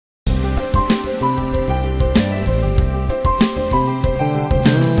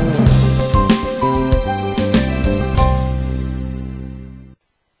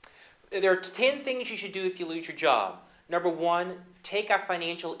There are 10 things you should do if you lose your job. Number 1, take a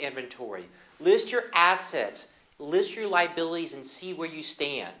financial inventory. List your assets, list your liabilities, and see where you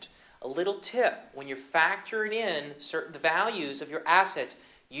stand. A little tip, when you're factoring in certain values of your assets,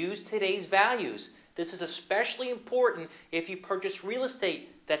 use today's values. This is especially important if you purchase real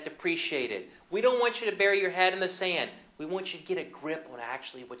estate that depreciated. We don't want you to bury your head in the sand. We want you to get a grip on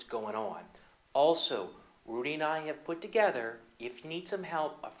actually what's going on. Also, Rudy and I have put together, if you need some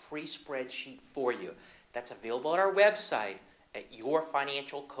help, a free spreadsheet for you. That's available at our website at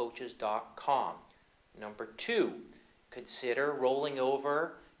YourFinancialCoaches.com. Number 2, consider rolling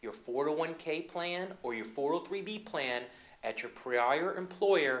over your 401k plan or your 403b plan at your prior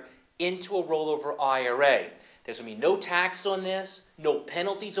employer into a rollover IRA. There's going to be no taxes on this, no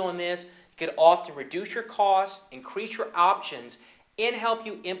penalties on this. It can often reduce your costs, increase your options, and help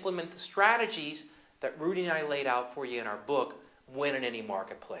you implement the strategies that Rudy and I laid out for you in our book, Win in Any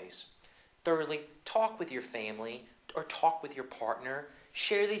Marketplace. Thirdly, talk with your family or talk with your partner.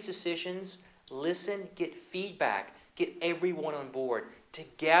 Share these decisions, listen, get feedback, get everyone on board.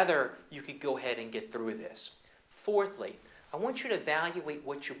 Together, you could go ahead and get through this. Fourthly, I want you to evaluate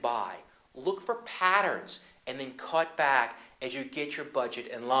what you buy. Look for patterns and then cut back as you get your budget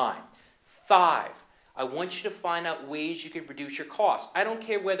in line. 5, I want you to find out ways you can reduce your costs. I don't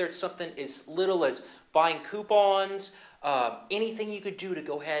care whether it's something as little as buying coupons, anything you could do to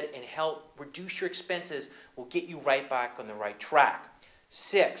go ahead and help reduce your expenses will get you right back on the right track.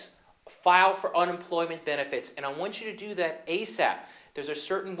 6, file for unemployment benefits, and I want you to do that ASAP. There's a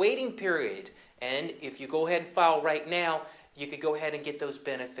certain waiting period, and if you go ahead and file right now, you could go ahead and get those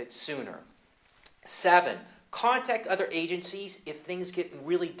benefits sooner. 7, contact other agencies if things get in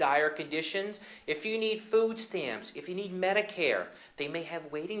really dire conditions. If you need food stamps, if you need Medicare, they may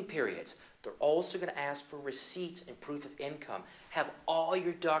have waiting periods. They're also going to ask for receipts and proof of income. Have all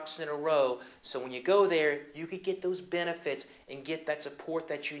your ducks in a row so when you go there, you could get those benefits and get that support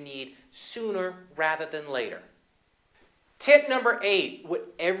that you need sooner rather than later. Tip number 8,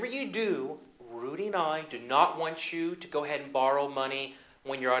 whatever you do, Rudy and I do not want you to go ahead and borrow money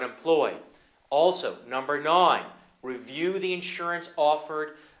when you're unemployed. Also, number 9, review the insurance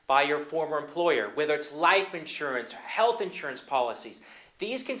offered by your former employer, whether it's life insurance or health insurance policies.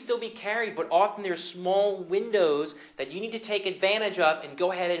 These can still be carried, but often there's small windows that you need to take advantage of and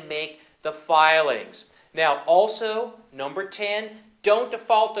go ahead and make the filings. Now, also, number 10, don't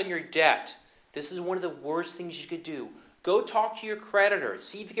default on your debt. This is one of the worst things you could do. Go talk to your creditors.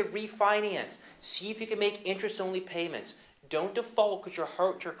 See if you can refinance. See if you can make interest-only payments. Don't default because you'll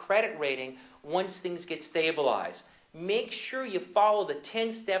hurt your credit rating once things get stabilized. Make sure you follow the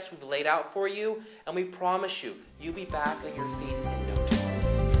 10 steps we've laid out for you, and we promise you, you'll be back on your feet in no